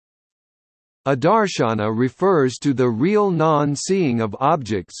Adarsana refers to the real non-seeing of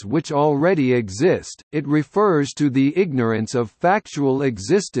objects which already exist, it refers to the ignorance of factual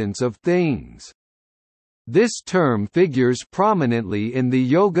existence of things. This term figures prominently in the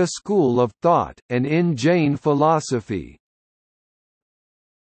Yoga school of thought, and in Jain philosophy.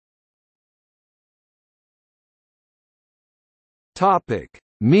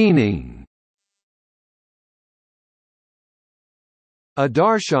 Meaning.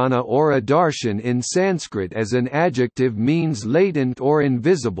 Adarshana or adarshan in Sanskrit as an adjective means latent or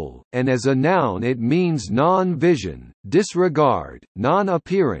invisible, and as a noun it means non-vision, disregard,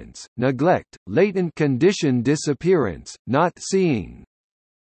 non-appearance, neglect, latent condition disappearance, not seeing.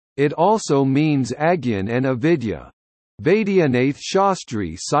 It also means agyan and avidya. Vaidyanath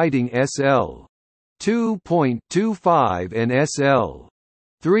Shastri citing SL 2.25 and SL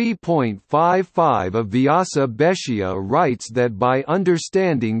 3.55 of Vyasa Bhashya writes that by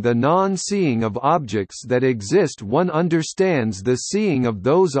understanding the non-seeing of objects that exist one understands the seeing of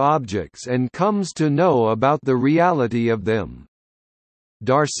those objects and comes to know about the reality of them.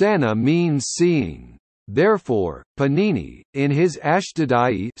 Darsana means seeing. Therefore, Panini, in his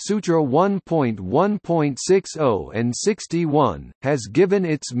Ashtadhyayi Sutra 1.1.60 and 61, has given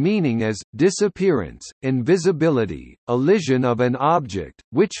its meaning as disappearance, invisibility, elision of an object,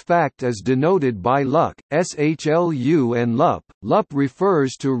 which fact is denoted by luck, shlu and lup. Lup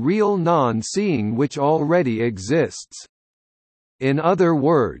refers to real non-seeing which already exists. In other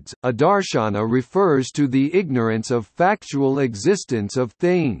words, adarshana refers to the ignorance of factual existence of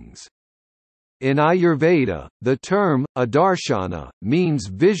things. In Ayurveda, the term, adarshana, means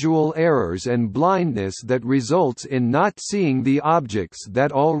visual errors and blindness that results in not seeing the objects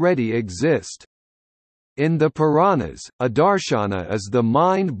that already exist. In the Puranas, adarshana is the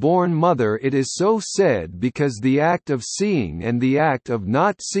mind-born mother. It is so said because the act of seeing and the act of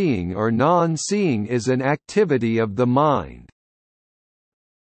not seeing or non-seeing is an activity of the mind.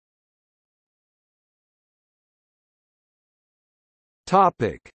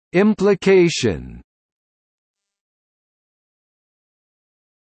 Implication.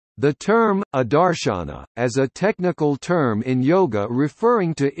 The term, adarshana, as a technical term in yoga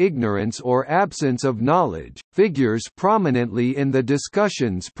referring to ignorance or absence of knowledge, figures prominently in the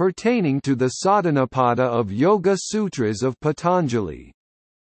discussions pertaining to the sadhanapada of Yoga Sutras of Patanjali.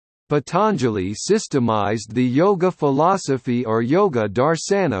 Patanjali systemized the yoga philosophy or yoga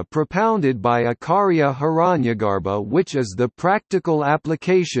darsana propounded by Acharya Hiranyagarbha, which is the practical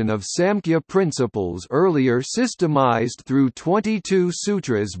application of Samkhya principles earlier systemized through 22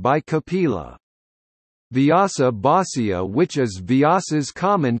 sutras by Kapila. Vyasa Bhāsya, which is Vyasa's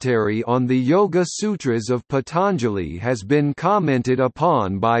commentary on the Yoga Sutras of Patanjali, has been commented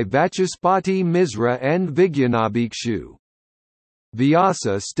upon by Vachaspati Misra and Vijnanabhikshu.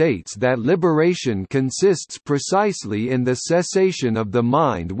 Vyasa states that liberation consists precisely in the cessation of the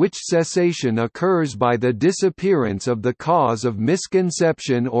mind, which cessation occurs by the disappearance of the cause of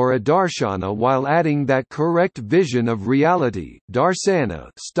misconception or adarshana, while adding that correct vision of reality, darsana,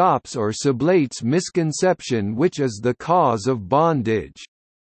 stops or sublates misconception, which is the cause of bondage.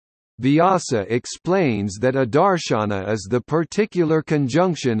 Vyasa explains that adarshana is the particular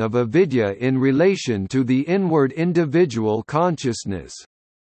conjunction of avidya in relation to the inward individual consciousness.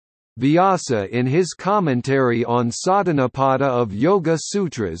 Vyasa in his commentary on Sadhanapada of Yoga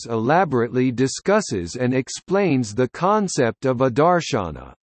Sutras elaborately discusses and explains the concept of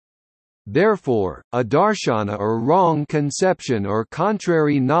adarshana. Therefore, adarshana or wrong conception or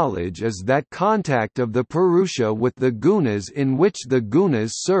contrary knowledge is that contact of the Purusha with the gunas in which the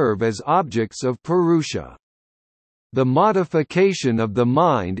gunas serve as objects of Purusha. The modification of the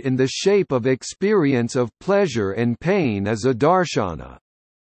mind in the shape of experience of pleasure and pain is adarshana.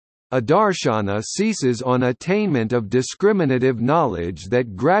 Adarshana ceases on attainment of discriminative knowledge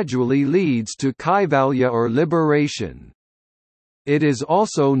that gradually leads to kaivalya or liberation. It is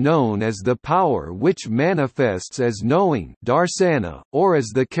also known as the power which manifests as knowing darsana, or as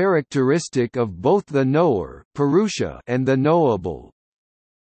the characteristic of both the knower Purusha and the knowable.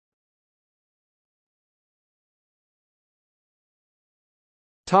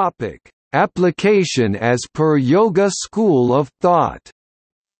 Application as per Yoga school of thought.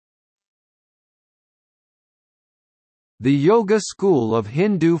 The Yoga school of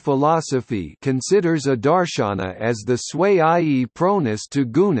Hindu philosophy considers adarshana as the sway, i.e. proneness to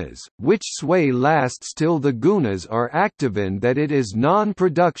gunas, which sway lasts till the gunas are active, and that it is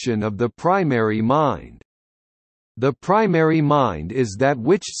non-production of the primary mind. The primary mind is that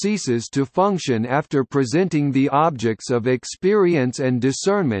which ceases to function after presenting the objects of experience and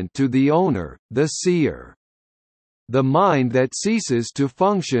discernment to the owner, the seer. the mind that ceases to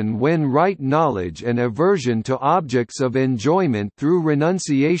function when right knowledge and aversion to objects of enjoyment through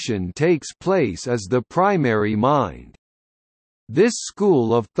renunciation takes place is the primary mind. This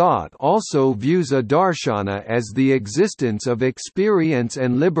school of thought also views Adarsana as the existence of experience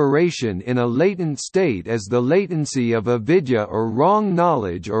and liberation in a latent state as the latency of avidya or wrong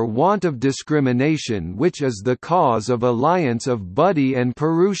knowledge or want of discrimination, which is the cause of alliance of buddhi and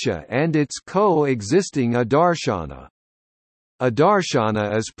purusha and its co-existing Adarshana.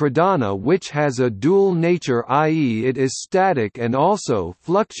 Adarsana is pradhana, which has a dual nature, i.e. it is static and also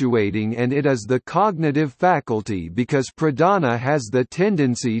fluctuating, and it is the cognitive faculty because pradhana has the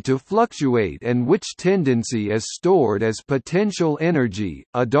tendency to fluctuate and which tendency is stored as potential energy,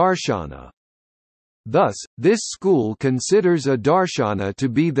 adarshana. Thus, this school considers adarshana to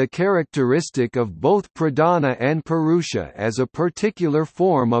be the characteristic of both pradhana and purusha as a particular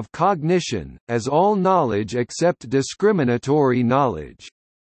form of cognition, as all knowledge except discriminatory knowledge.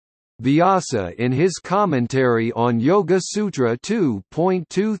 Vyasa in his commentary on Yoga Sutra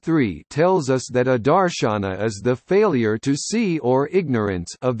 2.23 tells us that adarshana is the failure to see or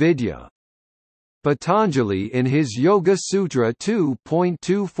ignorance, avidya. Patanjali in his Yoga Sutra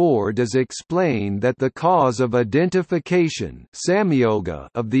 2.24 does explain that the cause of identification samyoga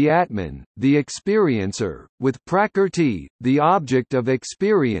of the Atman, the experiencer, with prakrti, the object of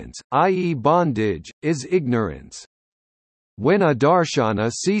experience, i.e. bondage, is ignorance. When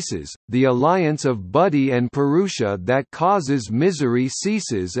adarshana ceases, the alliance of buddhi and purusha that causes misery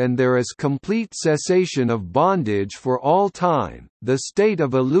ceases and there is complete cessation of bondage for all time, the state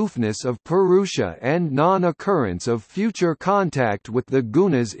of aloofness of purusha and non-occurrence of future contact with the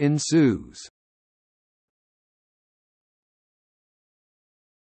gunas ensues.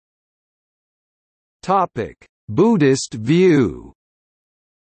 Buddhist view.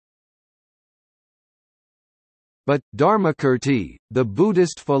 But, Dharmakirti, the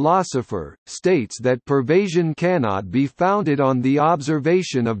Buddhist philosopher, states that pervasion cannot be founded on the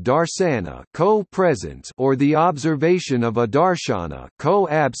observation of darsana co-presence or the observation of adarshana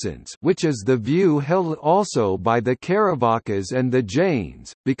co-absence, which is the view held also by the Charavakas and the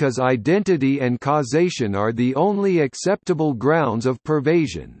Jains, because identity and causation are the only acceptable grounds of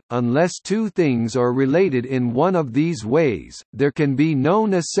pervasion. Unless two things are related in one of these ways, there can be no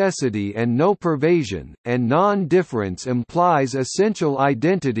necessity and no pervasion, and non-difference implies essential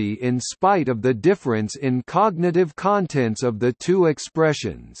identity in spite of the difference in cognitive contents of the two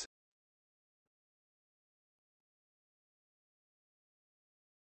expressions.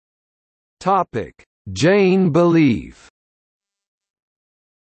 Jain belief.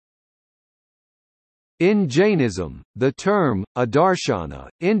 In Jainism, the term, adarshana,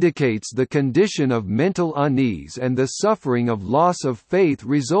 indicates the condition of mental unease and the suffering of loss of faith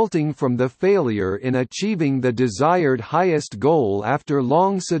resulting from the failure in achieving the desired highest goal after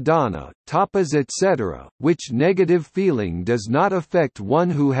long sadhana, tapas etc., which negative feeling does not affect one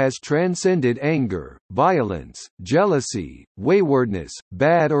who has transcended anger, violence, jealousy, waywardness,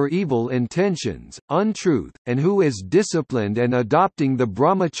 bad or evil intentions, untruth, and who is disciplined and adopting the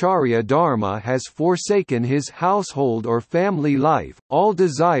brahmacharya dharma has forsaken his household or family life, all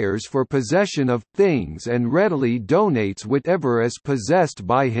desires for possession of things and readily donates whatever is possessed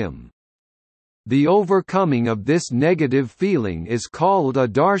by him. The overcoming of this negative feeling is called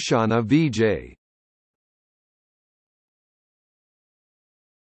adarshana vijay.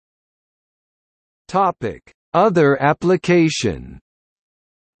 Other application.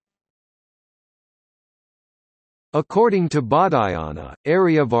 According to Baudhayana,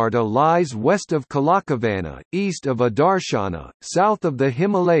 Aryavarta lies west of Kalakavana, east of Adarshana, south of the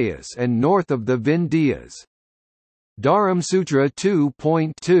Himalayas and north of the Vindhyas. Dharamsutra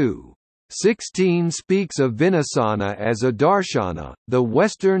 2.2.16 speaks of Vinasana as Adarshana, the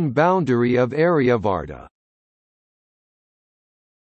western boundary of Aryavarta.